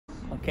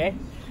Okay.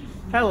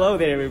 Hello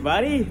there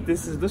everybody,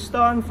 this is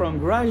Dustong from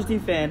Garage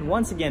Defend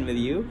once again with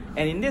you,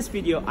 and in this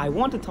video I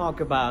want to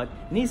talk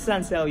about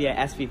Nissan Silvia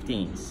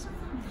S15s.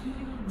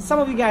 Some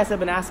of you guys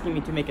have been asking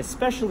me to make a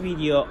special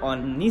video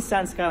on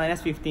Nissan Skyline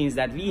S15s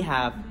that we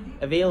have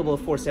available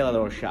for sale at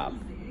our shop.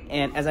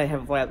 And as I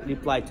have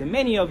replied to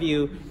many of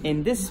you,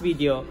 in this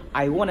video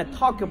I want to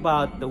talk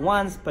about the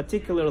ones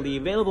particularly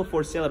available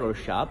for sale at our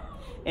shop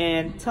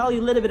and tell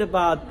you a little bit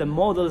about the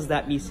models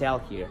that we sell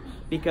here,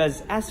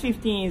 because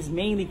S15s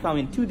mainly come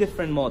in two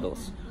different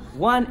models.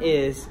 One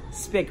is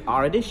Spec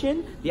R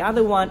edition, the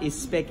other one is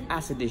Spec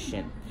S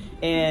edition.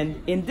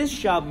 And in this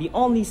shop we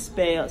only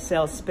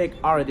sell Spec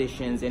R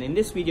editions, and in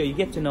this video you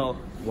get to know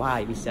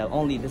why we sell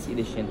only this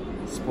edition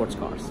sports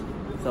cars.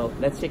 So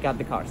let's check out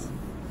the cars.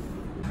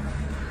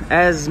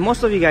 As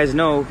most of you guys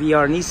know, we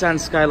are Nissan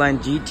Skyline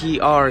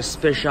GTR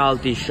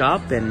specialty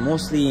shop, and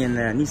mostly in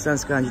Nissan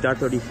Skyline GTR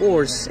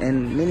 34s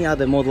and many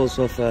other models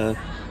of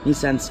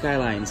Nissan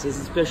Skylines,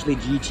 especially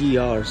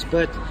GTRs.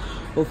 But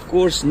of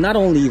course, not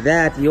only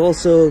that, we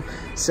also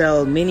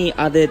sell many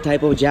other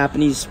type of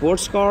Japanese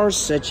sports cars,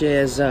 such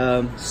as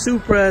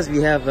Supras.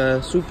 We have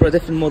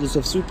different models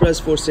of Supras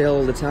for sale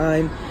all the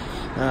time.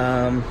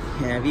 And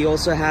we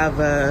also have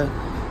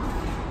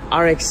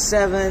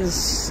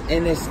RX-7s,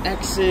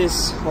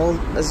 NSXs,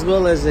 as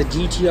well as a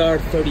GTR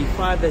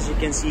 35, as you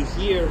can see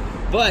here.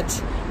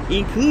 But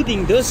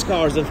including those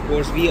cars, of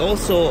course, we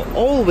also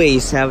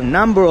always have a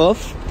number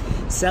of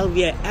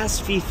Silvia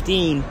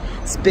S15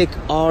 Spec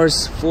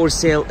Rs for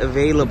sale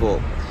available.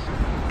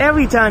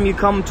 Every time you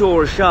come to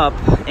our shop,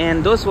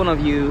 and those one of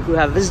you who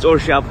have visited our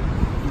shop,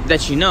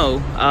 that you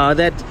know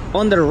that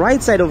on the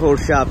right side of our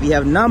shop we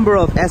have number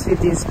of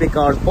S15 Spec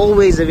Rs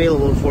always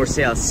available for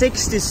sale,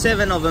 6 to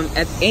 7 of them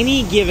at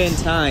any given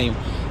time.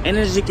 And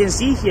as you can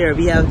see here,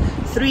 we have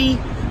 3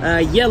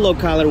 yellow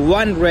color,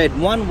 1 red,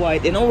 1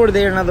 white, and over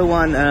there another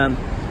one.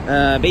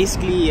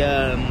 Basically,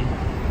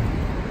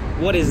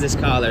 what is this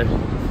color?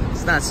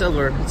 It's not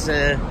silver. It's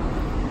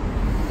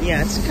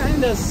yeah, it's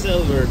kind of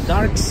silver,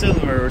 dark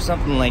silver or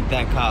something like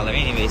that color.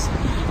 Anyways,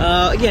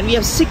 again, we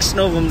have 6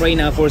 of them right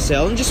now for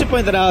sale. And just to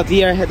point that out,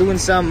 we are doing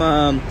some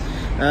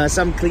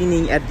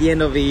cleaning at the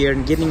end of the year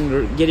and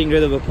getting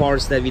rid of the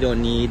parts that we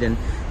don't need. And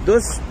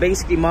those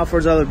basically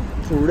mufflers are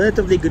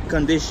relatively good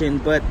condition,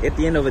 but at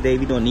the end of the day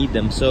we don't need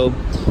them. So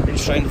we're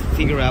just trying to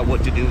figure out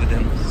what to do with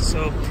them.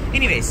 So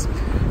anyways,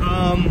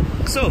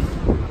 so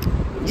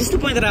just to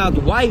point that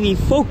out, why we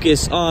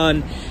focus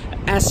on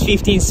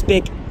S15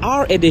 Spec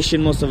R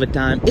edition most of the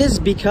time is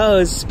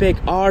because Spec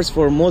Rs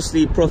for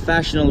mostly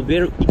professional,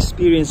 very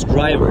experienced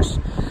drivers.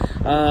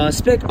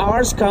 Spec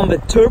Rs come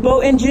with turbo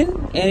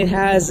engine, and it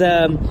has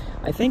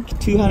I think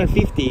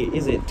 250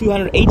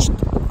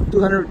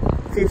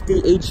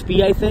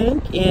 HP I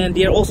think, and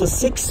they are also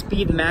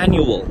 6-speed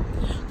manual,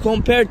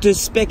 compared to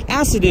Spec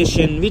S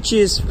edition, which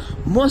is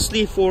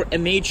mostly for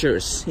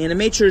amateurs. And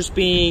amateurs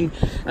being,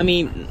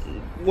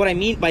 what I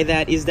mean by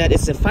that is that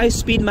it's a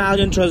 5-speed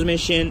manual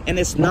transmission and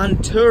it's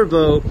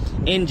non-turbo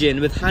engine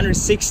with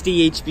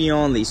 160 HP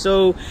only.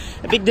 So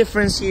a big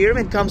difference here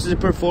when it comes to the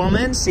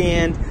performance,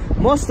 and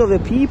most of the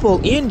people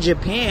in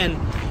Japan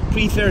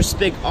prefer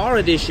Spec R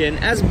edition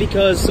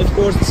because of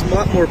course it's a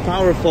lot more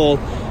powerful,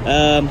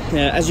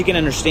 as you can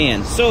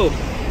understand. So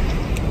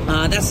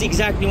that's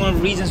exactly one of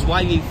the reasons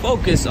why we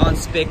focus on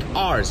Spec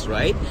Rs,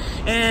 right?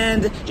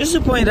 And just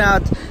to point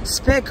out,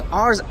 Spec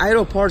R's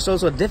idle parts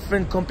also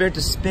different compared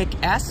to Spec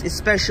S,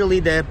 especially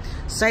the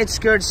side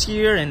skirts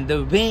here and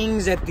the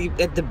wings at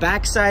the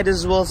back side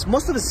as well. So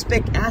most of the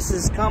Spec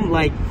S's come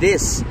like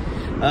this.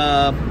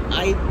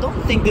 I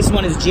don't think this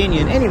one is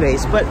genuine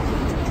anyways, but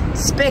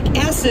Spec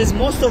S's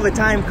most of the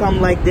time come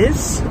like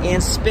this,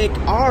 and Spec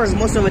R's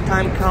most of the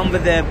time come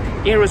with the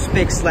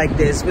aerospecs like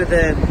this, with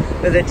the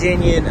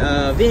genuine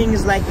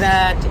wings like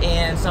that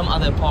and some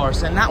other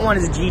parts. And that one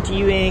is a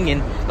GT wing,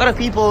 and a lot of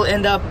people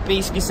end up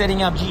basically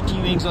setting up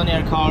GT wings on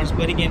their cars,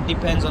 but again, it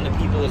depends on the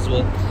people as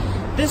well.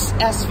 This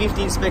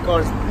S15 Spec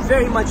R is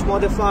very much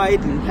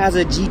modified and has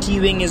a GT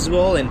wing as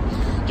well, and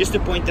just to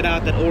point it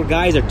out that our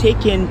guys are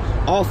taking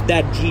off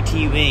that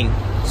GT wing.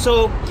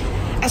 So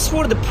as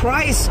for the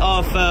price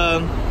of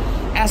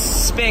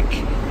Spec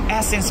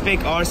S and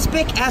Spec R,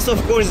 Spec S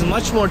of course is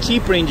much more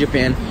cheaper in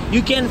Japan.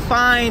 You can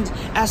find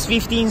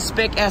S15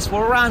 Spec S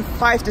for around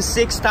 $5,000 to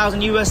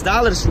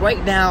 $6,000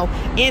 right now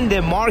in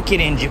the market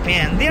in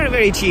Japan. They are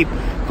very cheap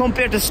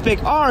compared to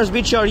Spec Rs,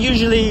 which are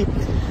usually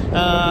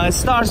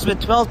starts with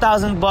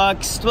 $12,000,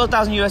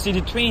 $12,000 USD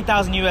to $20,000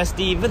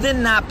 USD,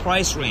 within that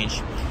price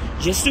range.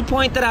 Just to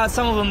point that out,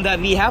 some of them that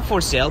we have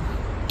for sale.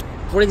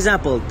 For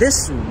example,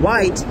 this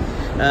white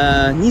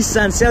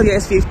Nissan Silvia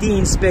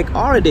S15 Spec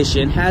R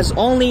edition has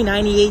only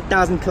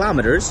 98,000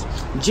 kilometers.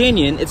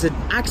 Genuine, it's an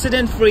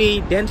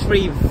accident-free,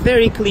 dent-free,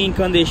 very clean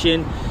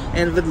condition,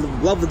 and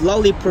with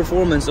lovely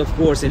performance, of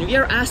course. And we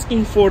are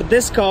asking for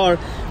this car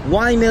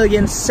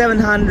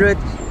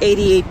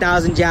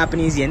 1,788,000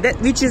 Japanese yen,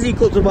 which is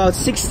equal to about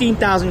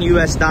 $16,000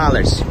 US.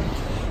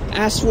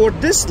 As for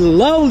this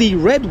lovely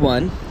red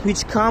one,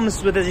 which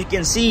comes with, as you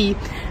can see,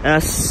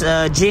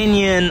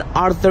 genuine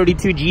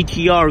R32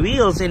 GTR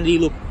wheels, and they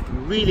look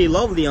really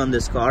lovely on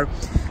this car.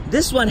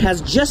 This one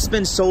has just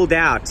been sold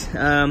out,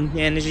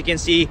 and as you can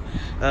see,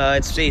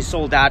 it says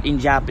sold out in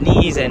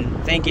Japanese,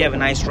 and thank you, have a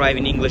nice drive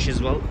in English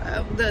as well.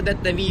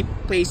 That we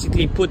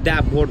basically put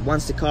that board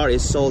once the car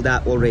is sold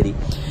out already.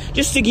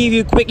 Just to give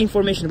you quick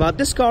information about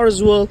this car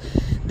as well,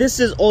 this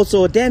is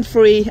also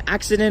dent-free,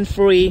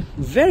 accident-free,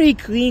 very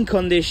clean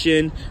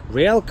condition,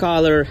 rail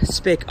color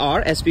Spec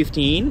R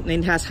S15, and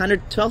it has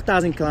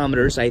 112,000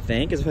 kilometers, I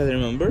think, as I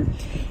remember.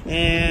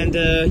 And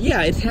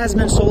yeah, it has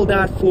been sold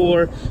out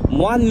for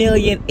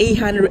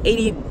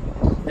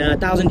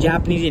 1,880,000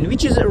 Japanese yen,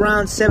 which is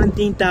around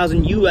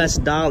 17,000 US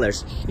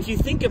dollars. If you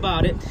think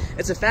about it,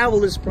 it's a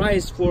fabulous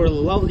price for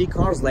lovely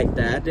cars like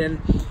that.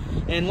 And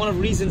one of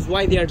the reasons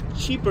why they are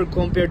cheaper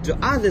compared to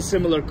other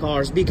similar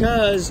cars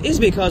because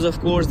of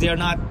course they are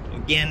not,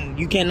 again,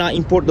 you cannot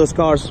import those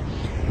cars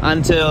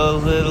until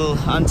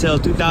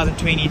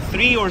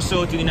 2023 or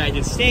so to the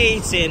United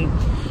States, and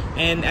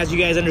as you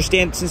guys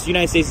understand, since the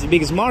United States is the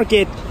biggest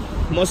market,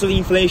 most of the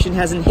inflation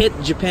hasn't hit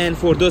Japan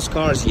for those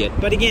cars yet.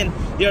 But again,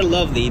 they are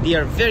lovely, they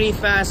are very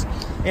fast,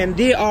 and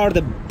they are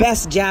the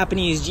best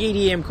Japanese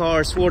JDM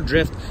cars for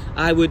drift,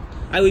 I would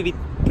be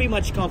pretty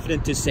much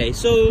confident to say.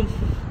 So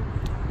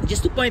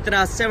just to point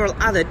out several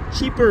other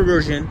cheaper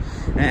version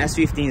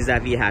S15s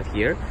that we have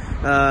here.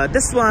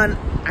 This one,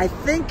 I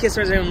think, as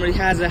far as I remember, it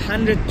has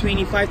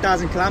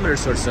 125,000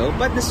 kilometers or so,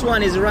 but this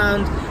one is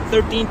around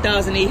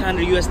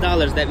 13,800 US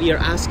dollars that we are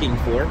asking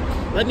for.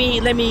 Let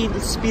me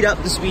speed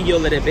up this video a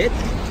little bit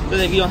so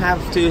that we don't have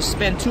to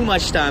spend too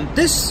much time.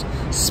 This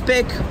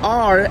Spec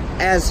R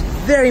is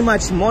very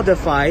much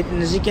modified,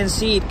 and as you can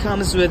see, it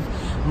comes with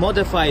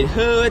modified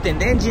hood, and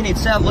the engine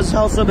itself was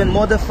also been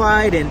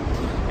modified, and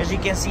as you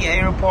can see,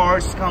 aero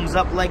parts comes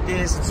up like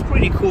this. It's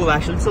pretty cool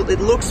actually. So it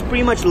looks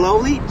pretty much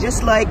lovely,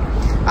 just like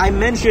I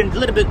mentioned a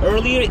little bit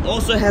earlier. It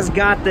also has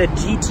got the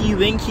GT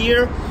wing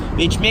here,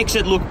 which makes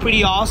it look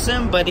pretty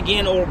awesome. But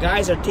again, our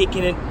guys are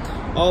taking it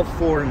off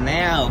for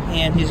now,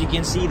 and as you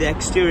can see, the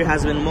exterior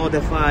has been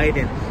modified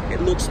and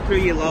it looks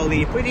pretty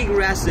lovely, pretty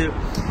aggressive.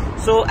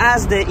 So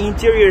as the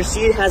interior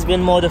seat has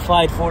been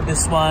modified for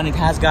this one, it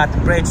has got the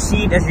bridge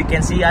seat, as you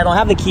can see. I don't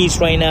have the keys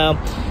right now,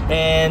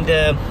 and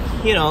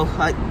you know,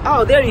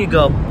 oh, there you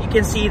go. You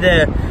can see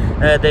the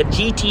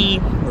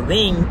GT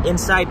wing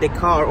inside the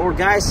car, or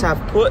guys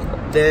have put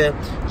the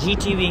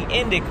GT wing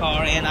in the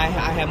car, and I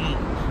have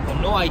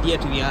no idea,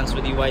 to be honest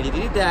with you, why they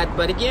did that.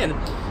 But again,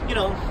 you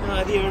know,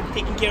 they are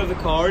taking care of the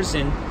cars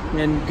and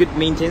good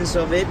maintenance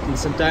of it, and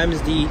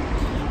sometimes they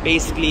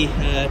basically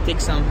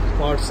take some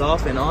parts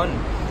off and on,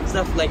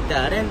 stuff like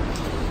that. And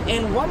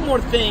one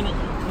more thing,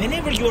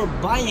 whenever you're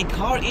buying a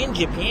car in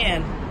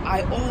Japan,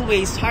 I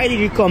always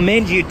highly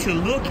recommend you to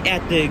look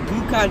at the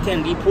Goo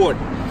Content report.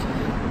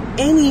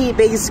 Any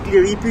basically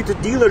reputed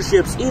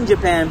dealerships in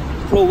Japan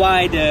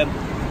provide a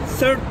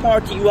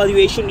third-party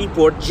evaluation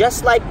report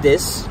just like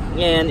this,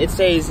 and it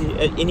says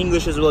in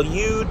English as well,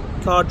 used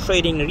car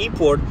trading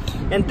report.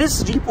 And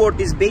this report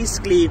is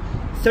basically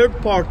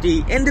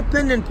third-party,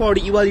 independent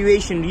party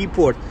evaluation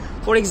report.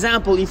 For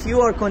example, if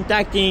you are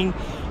contacting,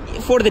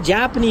 for the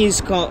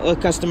Japanese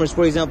customers,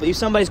 for example, if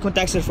somebody's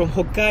contacted from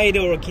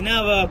Hokkaido or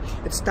Okinawa,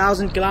 it's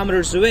 1,000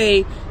 kilometers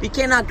away, they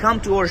cannot come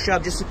to our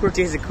shop just to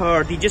purchase a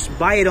car. They just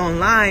buy it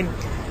online,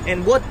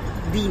 and what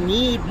they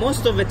need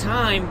most of the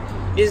time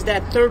is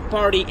that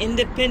third-party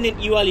independent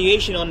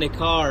evaluation on the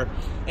car.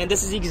 And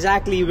this is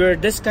exactly where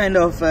this kind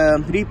of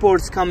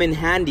reports come in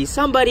handy.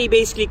 Somebody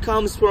basically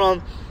comes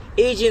from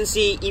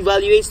agency,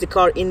 evaluates the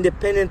car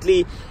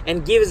independently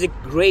and gives a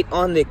grade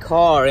on the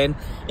car. And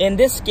in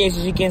this case,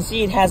 as you can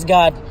see, it has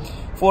got,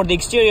 for the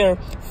exterior,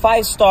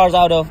 4 stars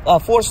out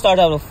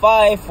of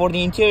 5. For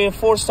the interior,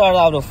 4 stars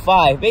out of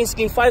 5.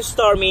 Basically,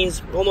 5-star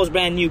means almost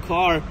brand new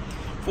car.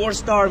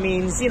 4-star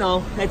means, you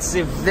know, it's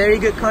a very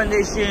good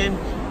condition,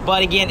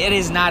 but again, it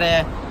is not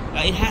a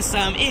it has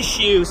some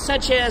issues,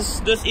 such as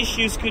those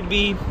issues could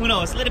be, who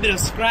knows, a little bit of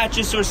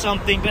scratches or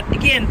something. But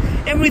again,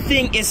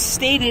 everything is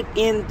stated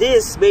in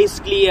this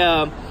basically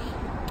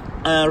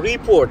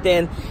report.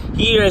 And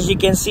here, as you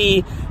can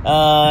see,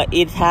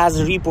 it has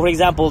a report. For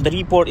example, the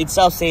report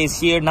itself says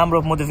here number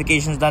of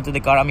modifications done to the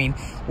car. I mean,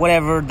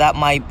 whatever that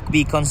might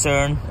be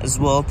concerned as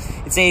well.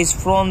 It says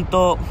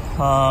fronto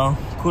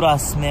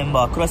cross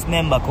member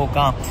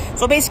kokan.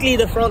 So basically,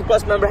 the front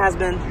cross member has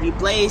been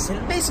replaced,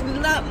 and basically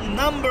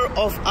number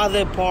of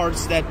other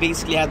parts that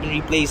basically have been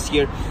replaced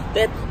here,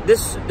 that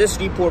this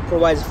report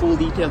provides full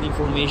detailed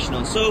information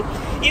on. So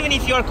even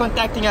if you are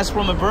contacting us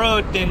from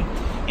abroad, then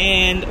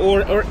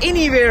or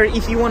anywhere,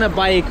 if you want to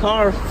buy a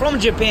car from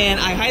Japan,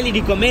 I highly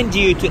recommend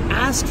you to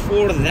ask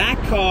for that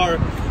car,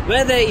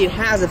 whether it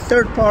has a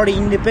third-party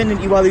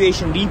independent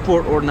evaluation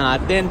report or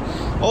not. Then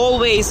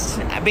always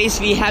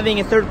basically having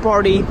a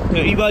third-party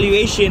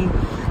evaluation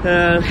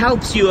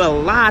helps you a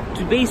lot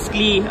to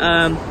basically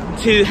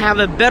to have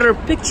a better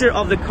picture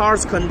of the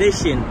car's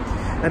condition.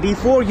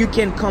 before you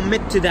can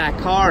commit to that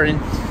car. And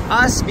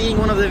us being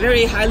one of the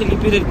very highly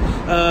reputed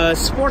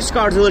sports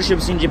car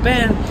dealerships in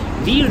Japan,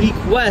 we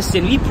request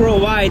and we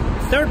provide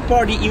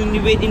third-party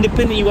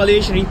independent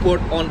evaluation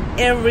report on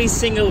every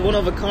single one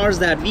of the cars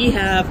that we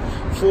have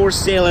for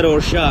sale at our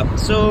shop.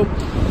 So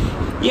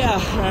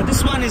yeah,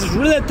 this one is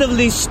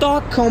relatively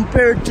stock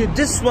compared to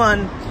this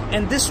one,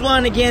 and this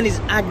one again is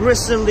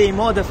aggressively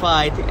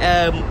modified.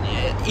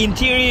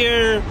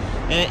 Interior,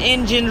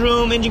 engine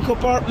room, engine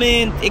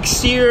compartment,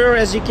 exterior,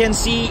 as you can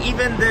see,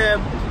 even the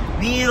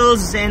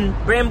wheels and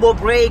Brembo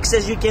brakes,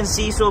 as you can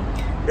see. So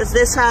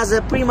this has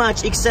a pretty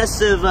much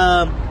excessive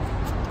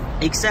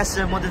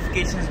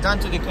modifications done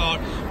to the car,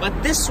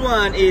 but this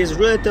one is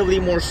relatively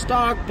more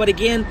stock, but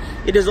again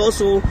it is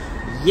also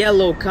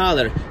yellow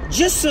color.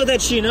 Just so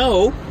that you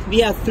know, we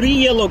have 3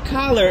 yellow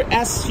color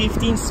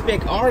S15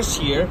 Spec Rs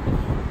here,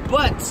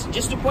 but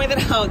just to point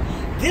it out,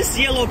 this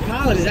yellow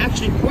color is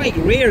actually quite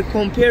rare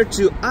compared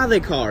to other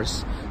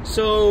cars.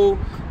 So,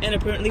 and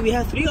apparently we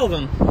have 3 of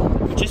them,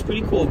 which is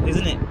pretty cool,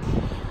 isn't it?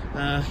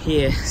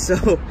 Yeah,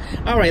 so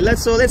all right,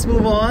 let's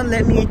move on.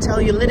 Let me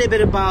tell you a little bit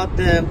about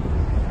the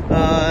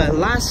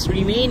last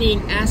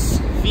remaining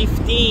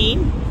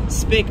S15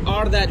 Spec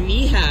R that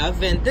we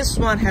have, and this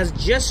one has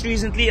just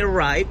recently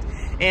arrived,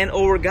 and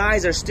our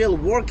guys are still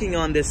working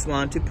on this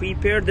one to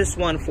prepare this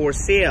one for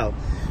sale.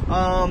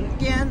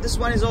 Again, this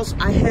one is also,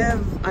 I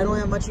don't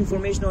have much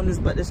information on this,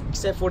 but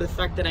except for the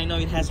fact that I know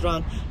it has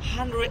around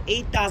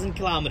 108,000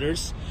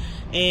 kilometers,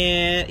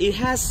 and it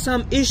has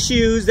some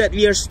issues that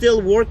we are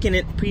still working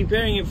at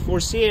preparing it for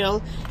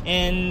sale,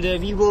 and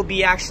we will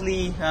be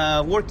actually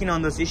working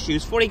on those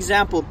issues. For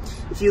example,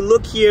 if you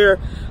look here,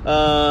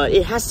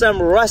 it has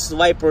some rust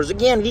wipers.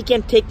 Again, we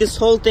can take this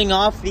whole thing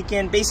off. We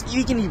can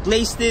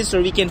replace this,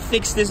 or we can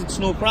fix this. It's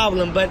no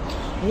problem. But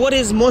what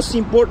is most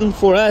important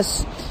for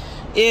us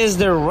is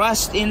the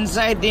rust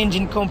inside the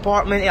engine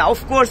compartment. Yeah,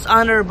 of course,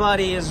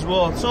 underbody as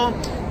well. So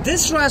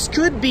this rust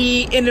could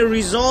be in a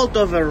result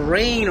of a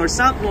rain or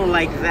something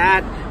like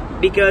that,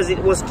 because it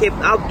was kept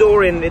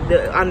outdoor and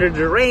under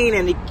the rain,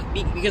 and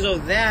because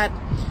of that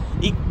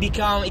it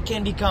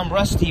can become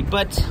rusty.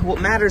 But what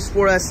matters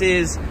for us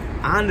is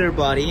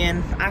underbody,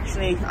 and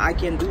actually I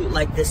can do it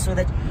like this so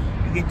that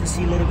you get to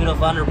see a little bit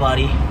of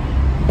underbody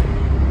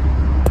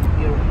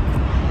here.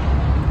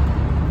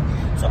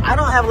 So I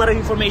don't have a lot of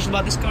information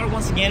about this car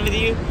once again with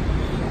you,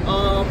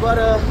 but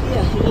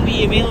yeah, it will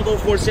be available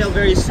for sale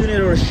very soon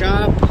at our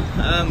shop,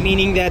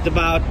 meaning that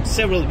about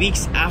several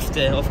weeks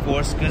after, of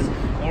course, because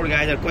our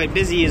guys are quite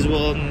busy as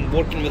well and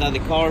working with other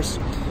cars.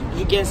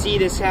 You can see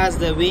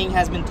the wing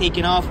has been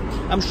taken off.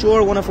 I'm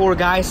sure one of our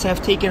guys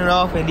have taken it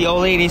off, and the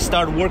old lady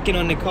start working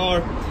on the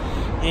car.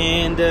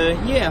 And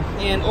yeah,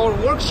 and our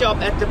workshop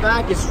at the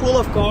back is full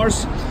of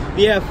cars.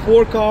 We have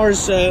 4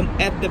 cars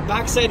at the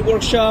backside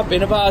workshop,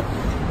 and about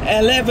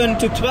 11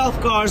 to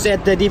 12 cars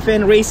at the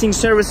Defend Racing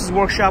Services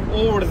workshop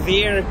over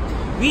there,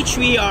 which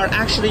we are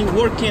actually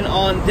working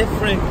on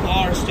different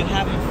cars to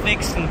have them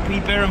fixed and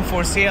prepare them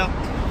for sale.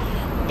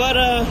 But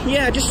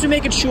yeah, just to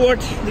make it short,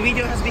 the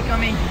video has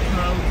becoming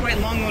quite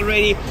long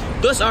already.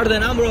 Those are the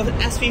number of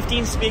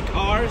S15 Spec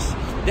Rs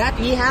that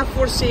we have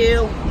for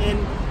sale, and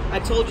I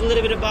told you a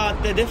little bit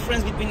about the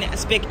difference between the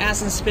Spec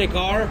S and Spec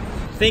R.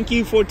 Thank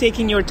you for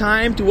taking your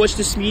time to watch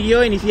this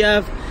video, and if you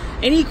have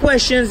any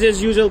questions,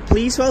 as usual,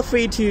 please feel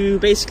free to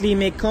basically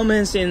make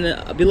comments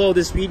below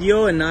this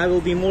video, and I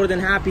will be more than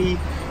happy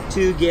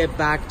to get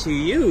back to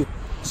you.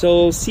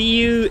 So see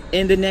you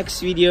in the next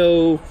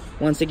video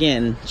once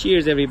again.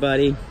 Cheers,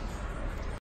 everybody.